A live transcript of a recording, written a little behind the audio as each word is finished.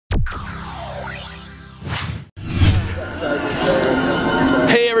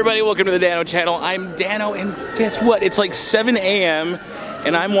everybody, welcome to the Dano channel. I'm Dano, and guess what? It's like 7 a.m.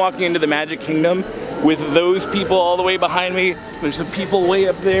 and I'm walking into the Magic Kingdom with those people all the way behind me. There's some people way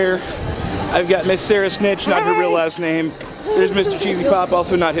up there. I've got Miss Sarah Snitch, not her real last name. There's Mr. Cheesy Pop,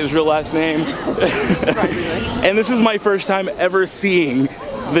 also not his real last name. And this is my first time ever seeing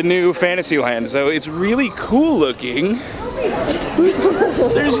the new Fantasyland, so it's really cool looking.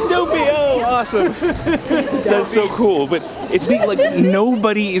 There's Dopey! Oh, awesome! That's so cool, but it's neat, like,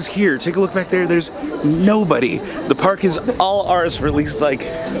 nobody is here. Take a look back there, there's nobody. The park is all ours for at least like,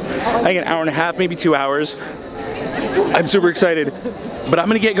 I think an hour and a half, maybe 2 hours. I'm super excited, but I'm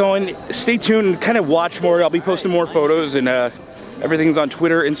gonna get going. Stay tuned and kind of watch more. I'll be posting more photos, and everything's on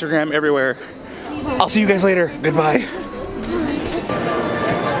Twitter, Instagram, everywhere. I'll see you guys later. Goodbye.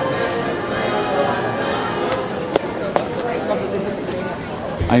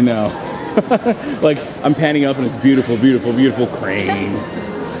 I know. Like, I'm panning up and it's beautiful, beautiful, beautiful crane.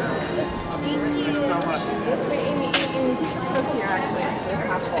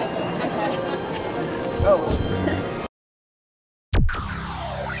 Oh.